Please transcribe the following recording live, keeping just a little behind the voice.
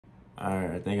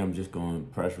Alright, I think I'm just gonna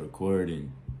press record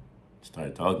and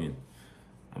start talking.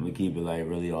 I'm gonna keep it like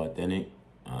really authentic.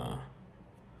 Uh,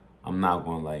 I'm not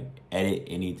gonna like edit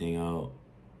anything out.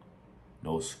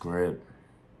 No script.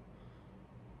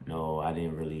 No, I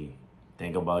didn't really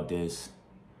think about this.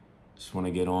 Just wanna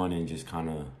get on and just kind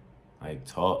of like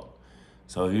talk.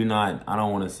 So if you're not, I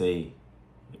don't want to say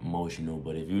emotional,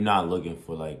 but if you're not looking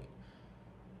for like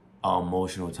a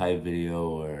emotional type video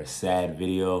or a sad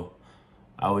video,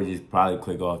 I would just probably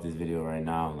click off this video right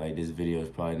now. Like this video is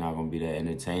probably not gonna be that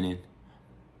entertaining.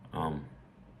 Um,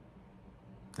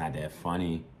 Not that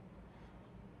funny,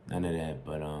 none of that.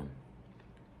 But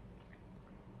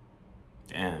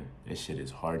damn, this shit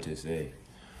is hard to say.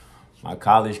 My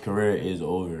college career is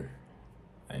over.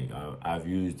 Like I've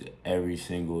used every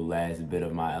single last bit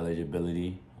of my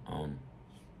eligibility.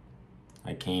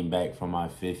 I came back from my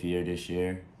 5th year this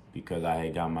year because I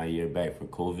had got my year back for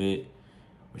COVID,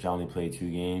 which I only played 2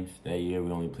 games. That year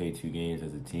we only played 2 games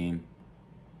as a team.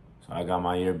 So I got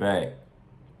my year back,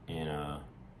 and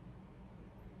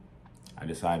I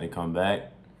decided to come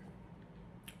back.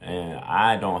 And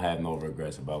I don't have no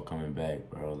regrets about coming back,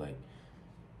 bro. Like,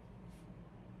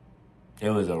 it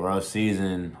was a rough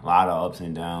season, a lot of ups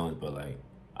and downs, but like,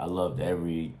 I loved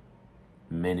every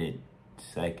minute,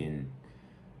 second,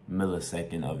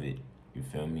 millisecond of it. You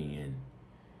feel me? And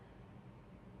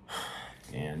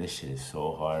damn, this shit is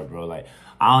so hard, bro. Like,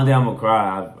 I don't think I'm gonna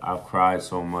cry. I've cried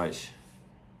so much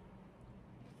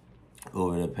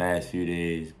over the past few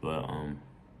days, but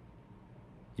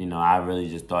I really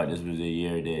just thought this was a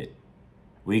year that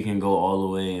we can go all the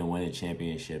way and win a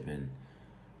championship. And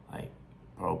like,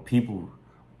 bro, people,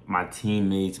 my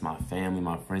teammates, my family,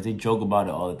 my friends, they joke about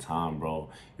it all the time, bro.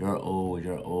 You're old,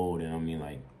 and I mean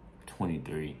like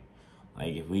 23.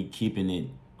 Like, if we keeping it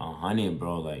 100,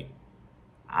 bro, like,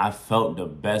 I felt the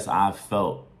best I've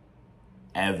felt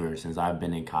ever since I've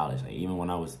been in college. Like, even when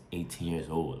I was 18 years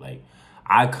old, like,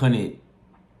 I couldn't,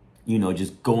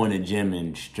 just go in the gym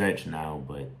and stretch now,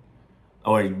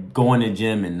 or go in the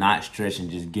gym and not stretch and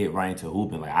just get right into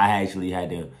hooping. Like, I actually had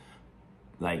to,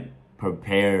 like,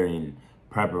 prepare and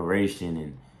preparation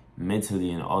and mentally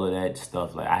and all of that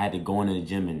stuff. Like, I had to go into the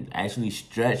gym and actually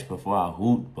stretch before I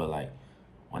hooped. But, like,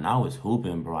 when I was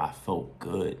hooping, bro, I felt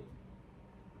good.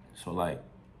 So, like,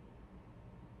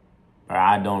 bro,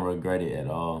 I don't regret it at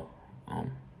all.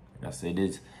 Like I said,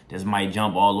 this might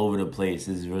jump all over the place.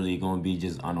 This is really going to be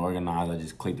just unorganized. I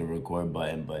just clicked the record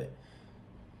button. But,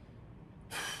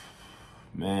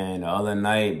 man, the other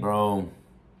night, bro,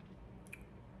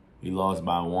 we lost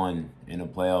by 1 in a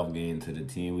playoff game to the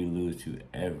team we lose to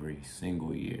every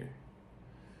single year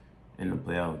in the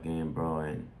playoff game, bro.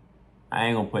 And I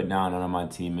ain't going to put down none of my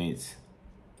teammates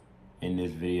in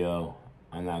this video.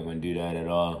 I'm not going to do that at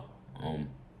all.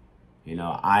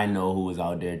 I know who was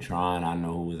out there trying. I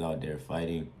know who was out there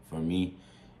fighting for me.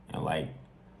 And, like,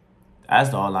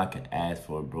 that's all I could ask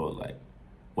for, bro. Like,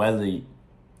 whether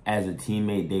as a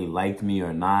teammate they liked me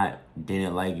or not,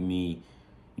 didn't like me,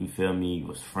 you feel me,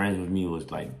 was friends with me,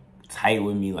 was, like, tight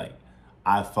with me, like,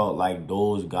 I felt like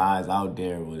those guys out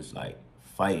there was, like,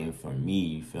 fighting for me,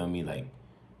 you feel me? Like,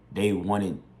 they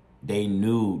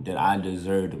knew that I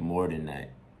deserved more than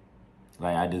that.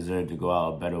 Like, I deserved to go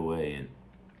out a better way. And,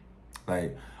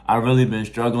 like, I really been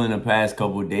struggling the past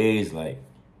couple days, like,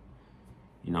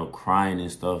 crying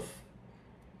and stuff,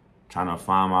 trying to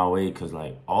find my way, because,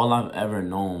 like, all I've ever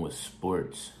known was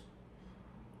sports.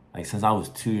 Like, since I was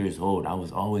 2 years old, I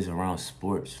was always around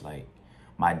sports. Like,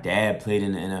 my dad played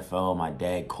in the NFL. My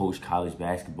dad coached college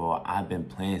basketball. I've been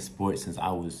playing sports since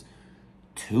I was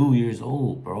 2 years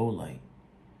old, bro. Like,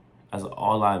 that's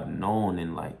all I've known.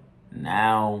 And, like,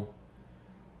 now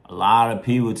a lot of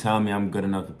people tell me I'm good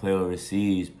enough to play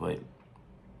overseas, but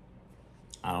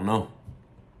I don't know.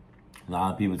 A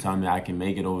lot of people tell me I can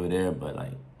make it over there, but,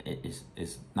 like,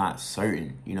 it's not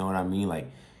certain. You know what I mean?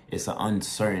 Like, it's an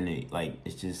uncertainty. Like,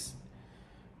 it's just,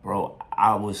 bro,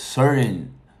 I was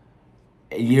certain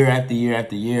year after year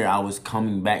after year I was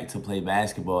coming back to play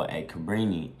basketball at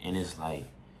Cabrini. And it's like,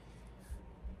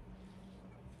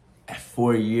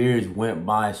 4 years went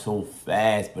by so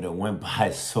fast, but it went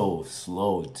by so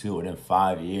slow, too. And then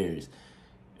 5 years,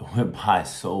 it went by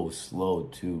so slow,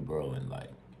 too, bro. And, like,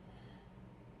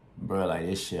 bro, like,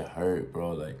 this shit hurt,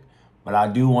 bro. Like, but I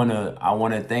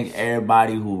want to thank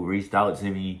everybody who reached out to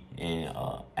me and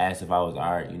asked if I was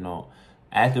all right.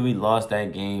 After we lost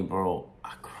that game, bro,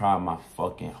 I cried my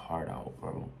fucking heart out,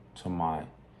 bro.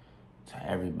 To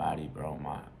everybody, bro.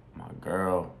 My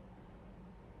girl,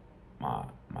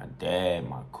 my dad,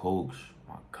 my coach,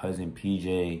 my cousin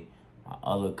PJ, my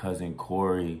other cousin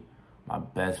Corey, my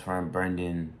best friend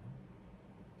Brendan,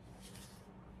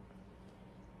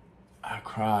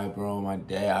 cried, bro.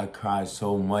 I cried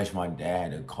so much. My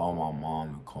dad had to call my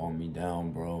mom to calm me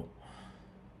down, bro.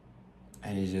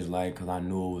 And it's just like, cause I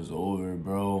knew it was over,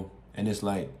 bro. And it's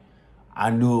like,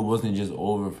 I knew it wasn't just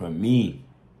over for me.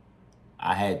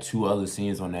 I had 2 other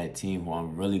seniors on that team who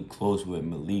I'm really close with,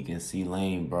 Malik and C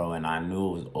Lane, bro. And I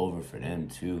knew it was over for them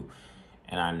too.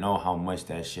 And I know how much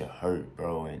that shit hurt,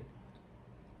 bro. And,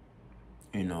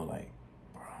 you know, like,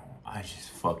 bro, I just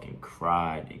fucking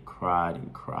cried and cried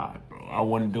and cried, bro. I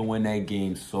wanted to win that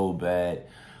game so bad.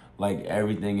 Like,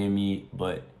 everything in me.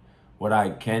 But what I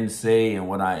can say and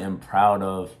what I am proud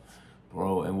of,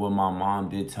 bro, and what my mom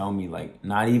did tell me, like,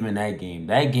 not even that game.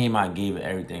 That game, I gave it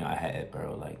everything I had,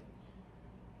 bro. Like,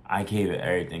 I gave it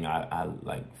everything I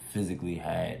like, physically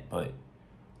had. But,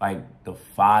 like, the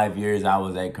 5 years I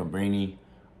was at Cabrini,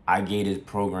 I gave this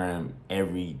program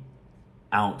every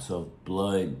ounce of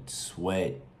blood,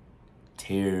 sweat,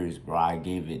 tears, bro. I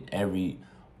gave it every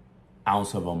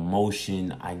ounce of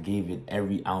emotion. I gave it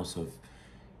every ounce of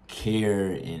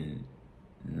care and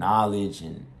knowledge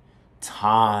and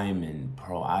time. And,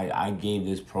 bro, I gave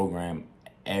this program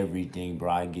everything, bro.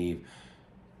 I gave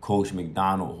Coach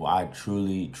McDonald, who I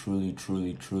truly, truly,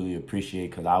 truly, truly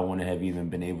appreciate, because I wouldn't have even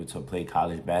been able to play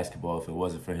college basketball if it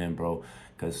wasn't for him, bro.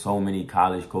 Because so many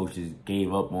college coaches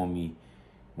gave up on me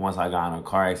once I got in a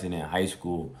car accident in high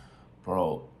school.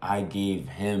 Bro, I gave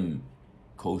him,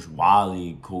 Coach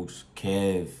Wally, Coach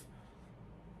Kev,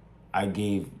 I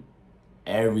gave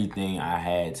everything I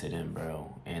had to them,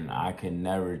 bro. And I could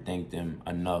never thank them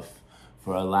enough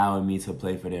for allowing me to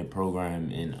play for their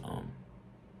program and,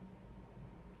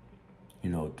 you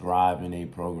know, thrive in a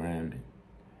program.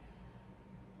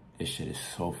 This shit is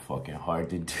so fucking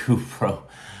hard to do, bro.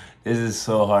 This is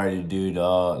so hard to do,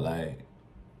 dog. Like,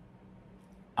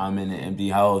 I'm in an empty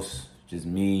house, just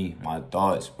me, my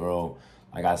thoughts, bro.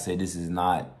 Like I said, this is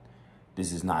not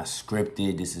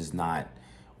scripted. This is not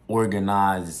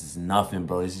organized. This is nothing,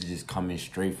 bro. This is just coming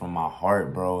straight from my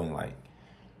heart, bro. And, like,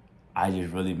 I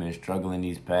just really been struggling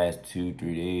these past 2-3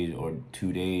 days, or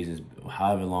 2 days,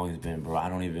 however long it's been, bro. I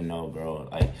don't even know, bro.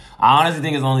 Like, I honestly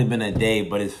think it's only been a day,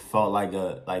 but it's felt like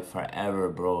forever,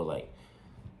 bro. Like,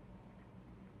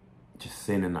 just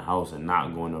sitting in the house and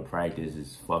not going to practice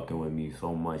is fucking with me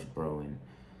so much, bro. And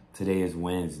today is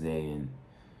Wednesday, and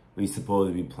we supposed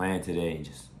to be playing today, and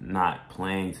just not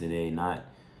playing today, not,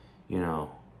 you know,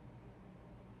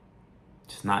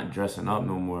 just not dressing up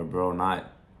no more, bro. Not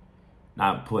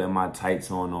putting my tights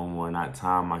on no more, not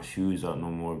tying my shoes up no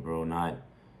more, bro. Not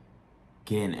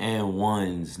getting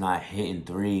N1s, not hitting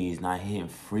threes, not hitting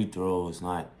free throws,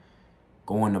 not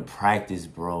going to practice,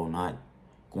 bro. Not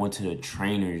going to the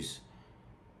trainers,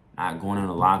 not going in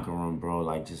the locker room, bro.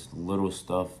 Like, just little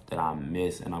stuff that I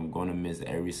miss, and I'm going to miss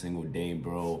every single day,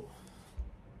 bro.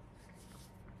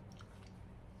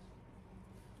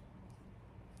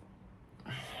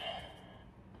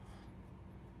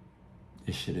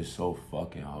 This shit is so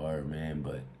fucking hard, man.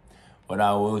 But what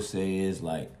I will say is,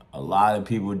 like, a lot of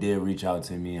people did reach out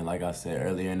to me. And like I said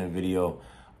earlier in the video,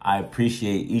 I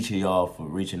appreciate each of y'all for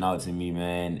reaching out to me,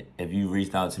 man. If you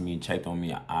reached out to me and checked on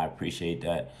me, I appreciate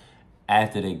that.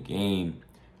 After the game,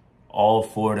 all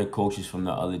 4 of the coaches from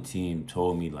the other team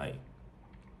told me, like,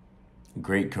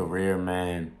 great career,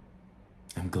 man.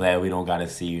 I'm glad we don't got to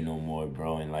see you no more,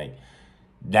 bro. And, like,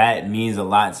 that means a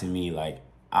lot to me. Like,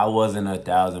 I wasn't a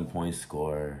 1,000-point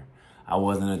scorer. I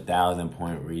wasn't a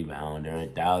 1,000-point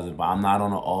rebounder, but I'm not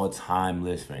on an all-time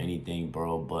list for anything,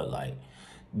 bro. But, like,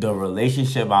 the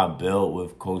relationship I built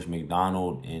with Coach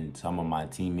McDonald and some of my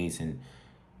teammates, and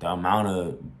the amount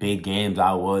of big games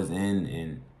I was in,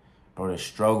 and, bro, the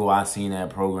struggle I seen that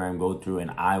program go through,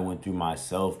 and I went through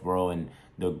myself, bro, and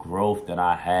the growth that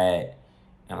I had.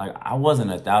 And, like, I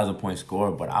wasn't a 1,000-point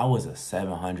scorer, but I was a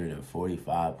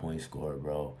 745-point scorer,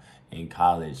 bro, in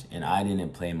college. And I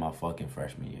didn't play my fucking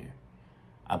freshman year.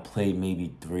 I played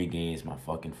maybe 3 games my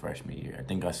fucking freshman year. I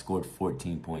think I scored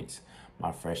 14 points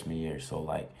my freshman year. So,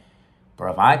 like,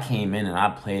 bro, if I came in and I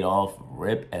played off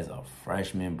rip as a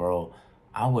freshman, bro,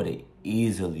 I would have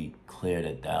easily cleared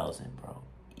 1,000, bro.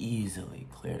 Easily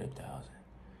cleared 1,000.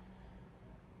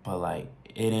 But, like,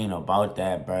 it ain't about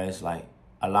that, bro. It's like,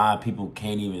 a lot of people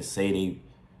can't even say they,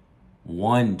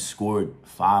 one, scored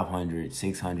 500,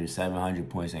 600, 700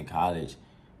 points in college.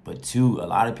 But 2, a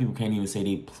lot of people can't even say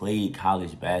they played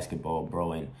college basketball,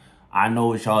 bro. And I know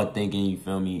what y'all thinking, you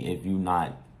feel me, if you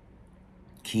not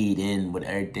keyed in with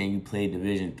everything. You played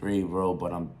Division III, bro.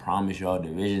 But I promise y'all,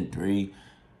 Division III,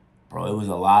 bro, it was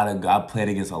a lot of, I played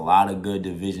against a lot of good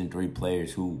Division III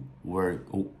players who were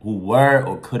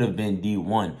or could have been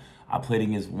D1. I played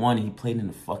against one, he played in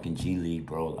the fucking G League,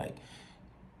 bro. Like,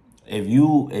 if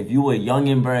you a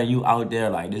youngin', bro, and you out there,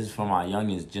 like, this is for my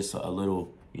youngins, just a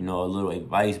little, a little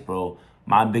advice, bro.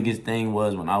 My biggest thing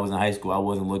was when I was in high school, I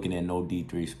wasn't looking at no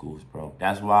D3 schools, bro.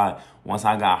 That's why once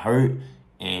I got hurt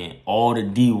and all the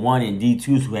D1 and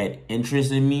D2s who had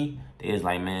interest in me, they was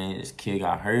like, man, this kid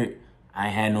got hurt. I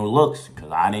ain't had no looks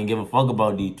because I didn't give a fuck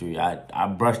about D3. I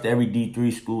brushed every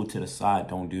D3 school to the side.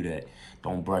 Don't do that.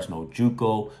 Don't brush no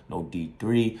JUCO, no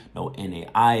D3, no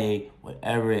NAIA,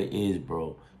 whatever it is,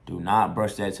 bro. Do not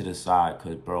brush that to the side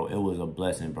because, bro, it was a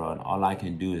blessing, bro. And all I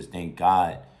can do is thank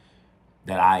God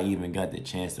that I even got the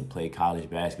chance to play college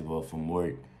basketball for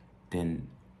more than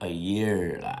a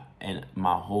year. And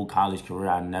my whole college career,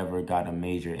 I never got a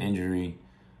major injury.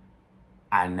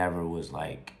 I never was,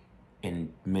 like,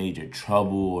 in major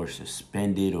trouble or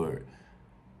suspended, or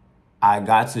I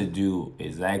got to do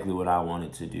exactly what I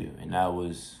wanted to do. And that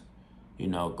was,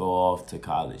 go off to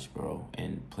college, bro,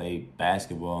 and play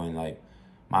basketball. And, like,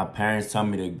 my parents tell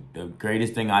me the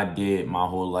greatest thing I did my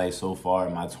whole life so far,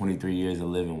 in my 23 years of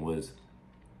living, was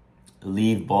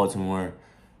leave Baltimore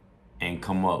and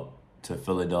come up to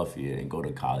Philadelphia and go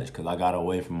to college. Because I got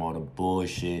away from all the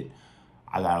bullshit.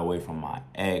 I got away from my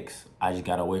ex. I just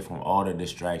got away from all the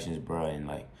distractions, bro. And,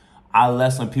 like, I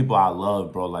let some people I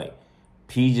love, bro. Like,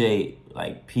 PJ,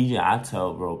 I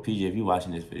tell, bro, PJ, if you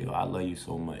watching this video, I love you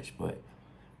so much. But,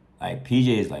 like,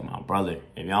 PJ is, like, my brother.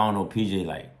 If y'all don't know PJ,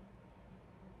 like,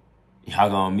 y'all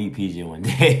gonna meet PJ one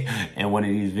day in one of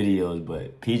these videos.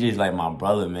 But PJ is, like, my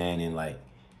brother, man. And, like,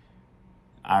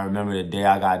 I remember the day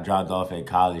I got dropped off at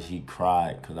college, he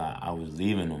cried because I was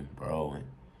leaving him, bro. And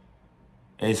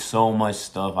it's so much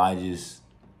stuff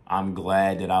I'm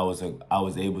glad that I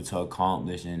was able to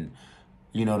accomplish. And,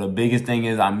 the biggest thing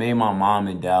is I made my mom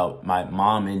and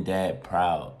dad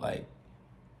proud. Like,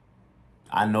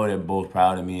 I know they're both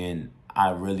proud of me, and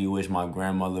I really wish my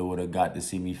grandmother would have got to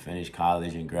see me finish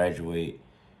college and graduate.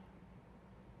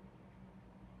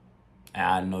 And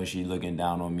I know she's looking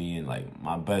down on me. And, like,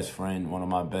 my best friend, one of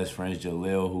my best friends,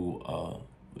 Jaleel, who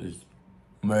was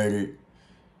murdered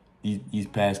these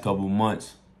past couple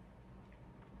months.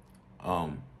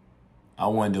 I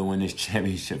wanted to win this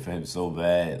championship for him so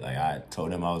bad. Like, I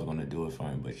told him I was going to do it for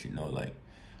him. But, like,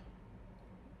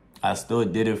 I still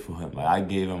did it for him. Like, I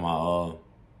gave him my all.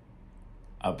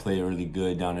 I played really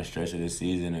good down the stretch of the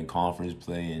season in conference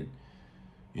play.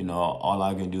 And, all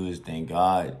I can do is thank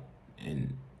God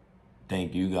and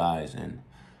thank you guys. And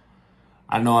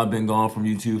I know I've been gone from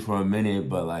YouTube for a minute,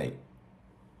 but, like,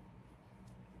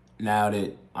 now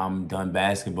that I'm done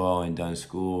basketball and done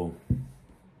school,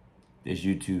 this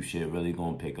YouTube shit really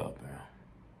gonna pick up, bro.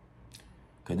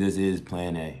 Cause this is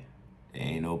plan A. There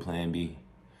ain't no plan B.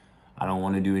 I don't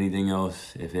want to do anything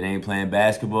else. If it ain't playing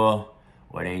basketball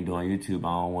or it ain't doing YouTube,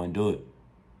 I don't want to do it.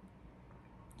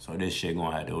 So this shit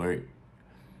gonna have to work.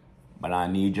 But I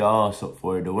need y'all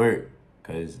for it to work.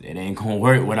 Cause it ain't gonna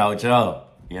work without y'all.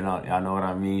 Y'all know what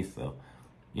I mean? So,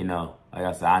 like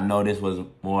I said, I know this was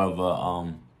more of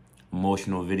a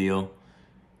emotional video.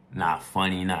 Not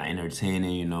funny, not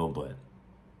entertaining, but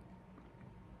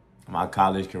my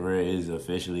college career is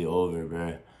officially over,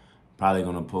 bro. Probably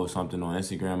gonna post something on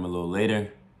Instagram a little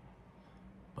later.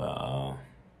 But,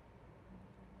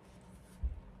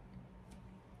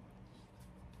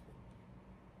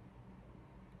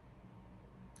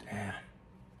 damn.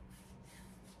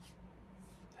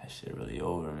 That shit really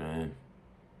over, man.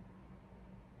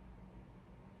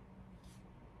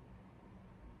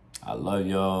 I love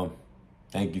y'all.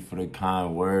 Thank you for the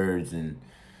kind words. And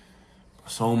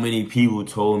so many people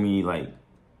told me, like,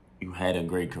 you had a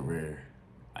great career.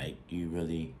 Like, you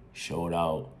really showed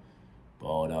out,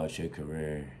 balled out your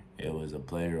career. It was a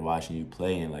pleasure watching you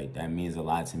play. And, like, that means a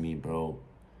lot to me, bro.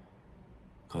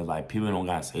 Because, like, people don't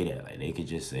got to say that. Like, they could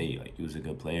just say, like, you was a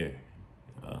good player.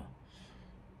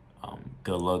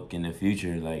 Good luck in the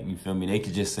future. Like, you feel me? They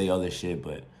could just say other shit.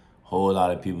 But a whole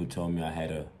lot of people told me I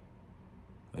had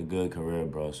a good career,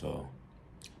 bro. So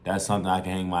that's something I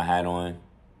can hang my hat on.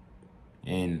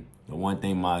 And the one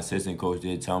thing my assistant coach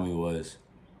did tell me was,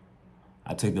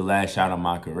 I took the last shot of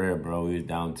my career, bro. We was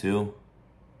down 2.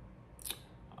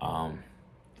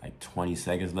 Like 20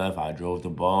 seconds left. I drove the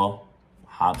ball,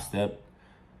 hop step,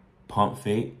 pump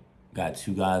fake, got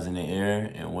 2 guys in the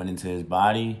air and went into his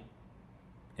body.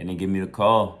 And they give me the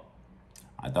call.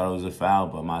 I thought it was a foul,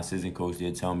 but my assistant coach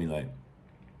did tell me, like,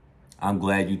 I'm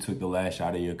glad you took the last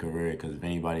shot of your career, because if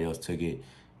anybody else took it,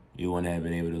 you wouldn't have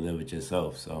been able to live it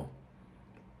yourself. So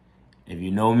if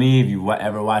you know me, if you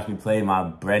ever watch me play, my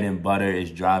bread and butter is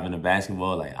driving the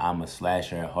basketball. Like, I'm a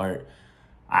slasher at heart.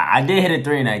 I did hit a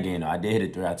 3 in that game, though. I did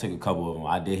hit a 3. I took a couple of them.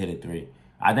 I did hit a 3.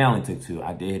 I think I only took 2.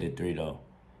 I did hit a 3, though.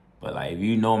 But, like, if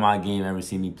you know my game, ever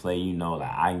see me play, you know,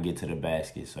 like, I can get to the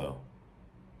basket. So,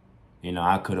 you know,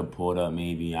 I could have pulled up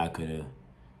maybe. I could have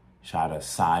shot a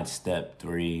sidestep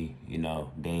three, you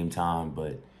know, Dame time.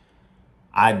 But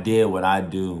I did what I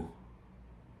do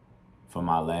for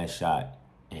my last shot.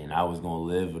 And I was going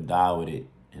to live or die with it.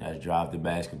 And I dropped the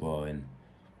basketball. And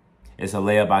it's a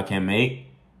layup I can make.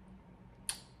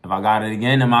 If I got it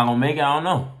again, am I going to make it? I don't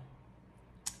know.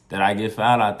 Did I get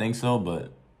fouled? I think so,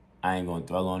 but I ain't going to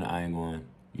dwell on it. I ain't going to,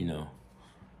 you know,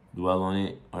 dwell on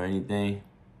it or anything.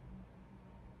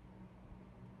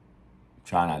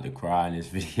 Try not to cry in this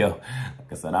video.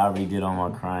 Like I said, I already did all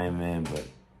my crying, man, but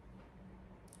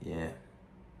yeah.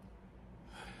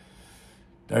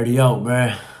 30 out,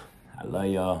 bruh. I love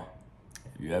y'all.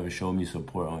 If you ever show me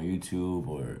support on YouTube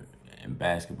or in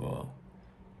basketball,